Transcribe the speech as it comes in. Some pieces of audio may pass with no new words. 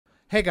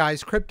Hey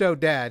guys,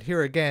 Cryptodad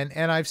here again,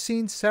 and I've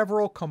seen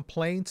several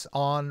complaints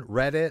on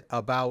Reddit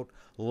about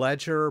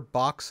Ledger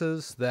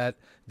boxes that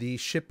the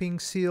shipping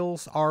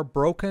seals are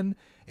broken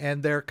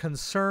and they're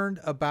concerned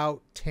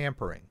about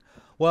tampering.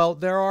 Well,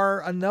 there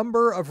are a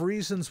number of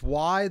reasons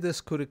why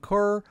this could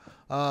occur.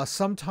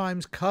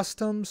 Sometimes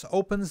customs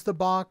opens the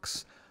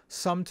box,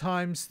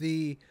 sometimes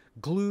the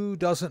glue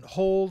doesn't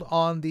hold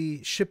on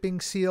the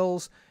shipping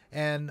seals,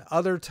 and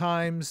other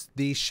times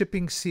the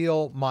shipping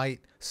seal might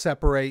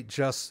separate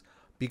just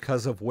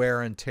because of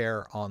wear and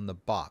tear on the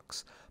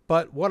box.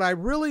 But what I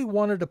really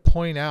wanted to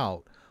point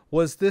out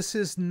was this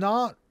is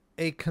not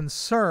a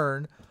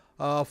concern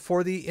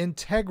for the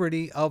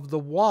integrity of the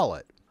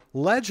wallet.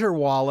 Ledger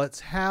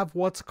wallets have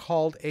what's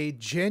called a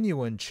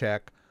genuine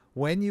check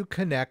when you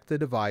connect the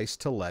device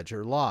to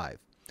Ledger Live.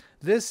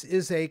 This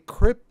is a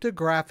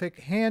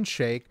cryptographic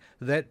handshake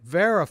that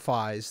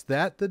verifies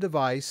that the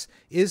device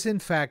is in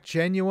fact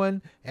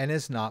genuine and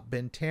has not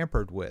been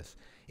tampered with.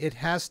 It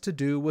has to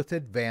do with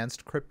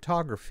advanced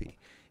cryptography.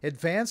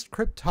 Advanced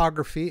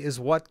cryptography is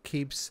what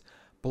keeps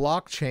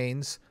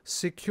blockchains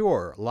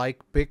secure, like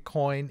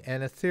Bitcoin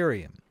and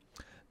Ethereum.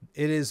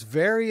 It is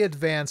very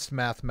advanced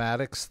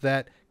mathematics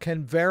that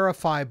can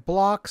verify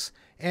blocks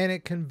and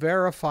it can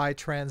verify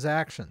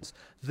transactions.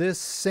 This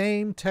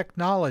same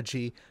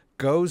technology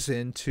goes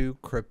into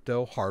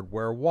crypto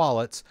hardware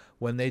wallets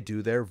when they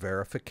do their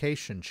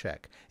verification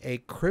check. A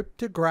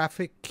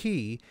cryptographic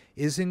key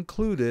is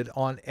included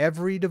on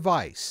every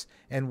device,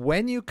 and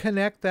when you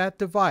connect that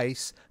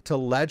device to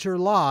Ledger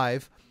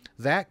Live,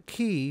 that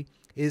key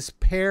is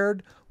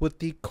paired with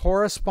the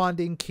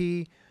corresponding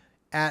key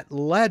at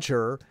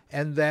Ledger,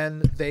 and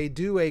then they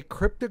do a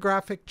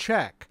cryptographic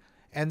check.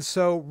 And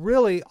so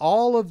really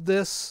all of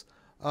this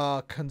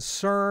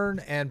concern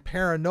and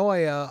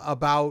paranoia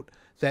about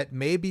that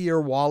maybe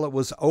your wallet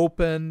was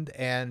opened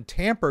and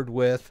tampered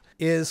with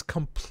is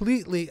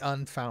completely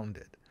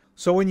unfounded.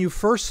 So when you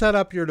first set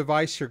up your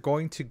device, you're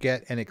going to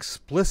get an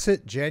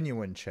explicit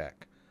genuine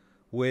check,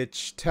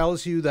 which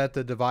tells you that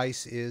the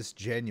device is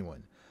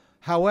genuine.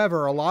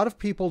 However, a lot of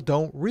people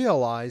don't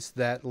realize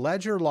that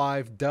Ledger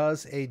Live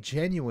does a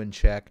genuine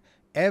check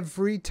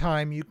every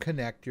time you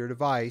connect your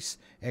device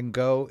and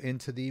go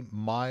into the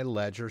My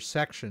Ledger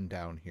section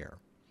down here.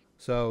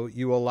 So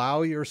you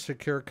allow your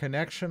secure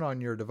connection on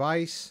your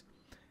device,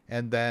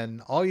 and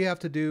then all you have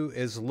to do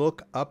is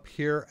look up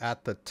here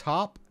at the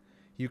top.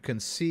 You can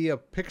see a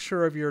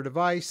picture of your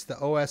device, the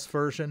OS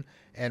version,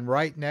 and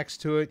right next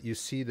to it you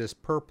see this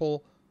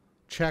purple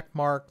check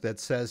mark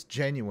that says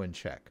genuine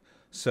check.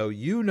 So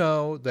you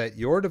know that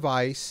your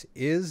device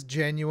is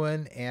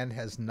genuine and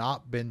has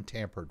not been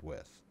tampered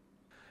with.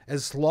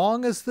 As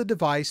long as the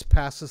device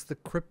passes the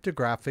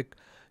cryptographic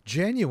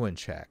genuine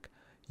check,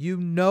 you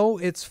know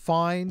it's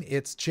fine,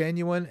 it's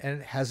genuine,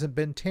 and it hasn't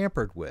been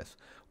tampered with,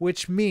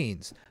 which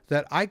means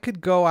that I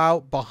could go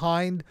out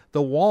behind the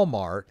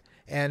Walmart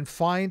and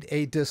find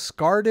a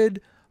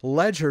discarded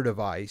Ledger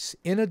device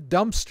in a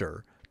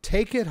dumpster,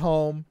 take it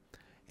home,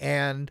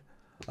 and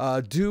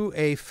do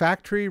a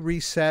factory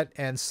reset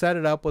and set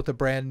it up with a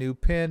brand new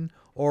PIN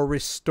or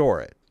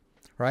restore it,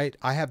 right?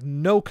 I have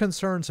no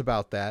concerns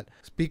about that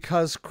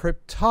because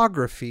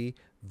cryptography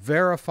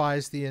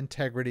verifies the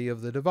integrity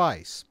of the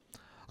device.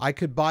 I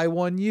could buy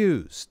one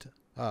used.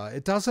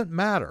 It doesn't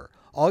matter.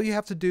 All you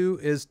have to do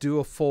is do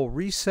a full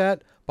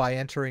reset by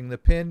entering the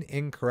PIN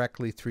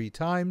incorrectly 3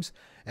 times,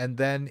 and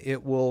then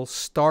it will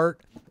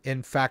start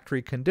in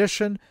factory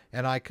condition,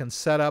 and I can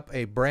set up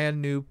a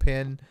brand new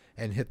PIN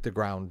and hit the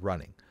ground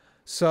running.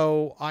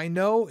 So I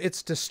know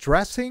it's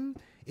distressing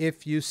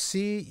if you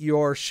see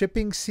your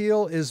shipping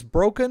seal is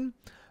broken,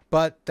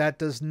 but that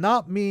does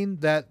not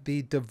mean that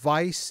the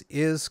device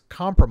is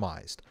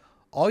compromised.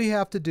 All you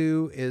have to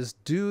do is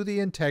do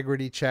the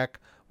integrity check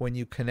when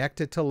you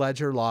connect it to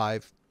Ledger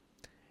Live,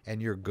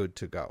 and you're good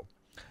to go.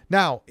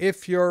 Now,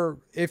 if you're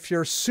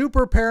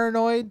super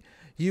paranoid,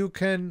 you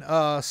can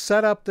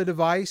set up the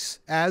device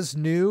as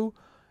new,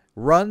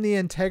 run the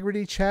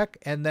integrity check,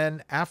 and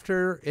then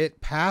after it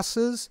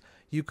passes,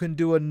 you can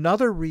do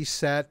another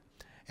reset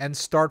and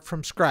start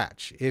from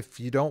scratch if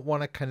you don't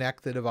want to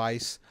connect the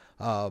device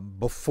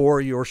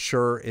before you're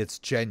sure it's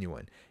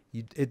genuine.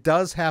 It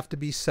does have to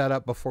be set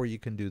up before you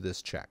can do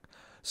this check.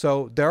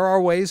 So there are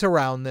ways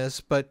around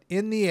this, but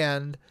in the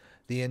end,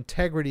 the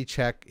integrity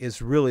check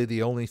is really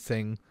the only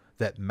thing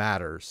that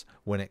matters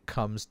when it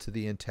comes to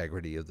the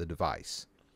integrity of the device.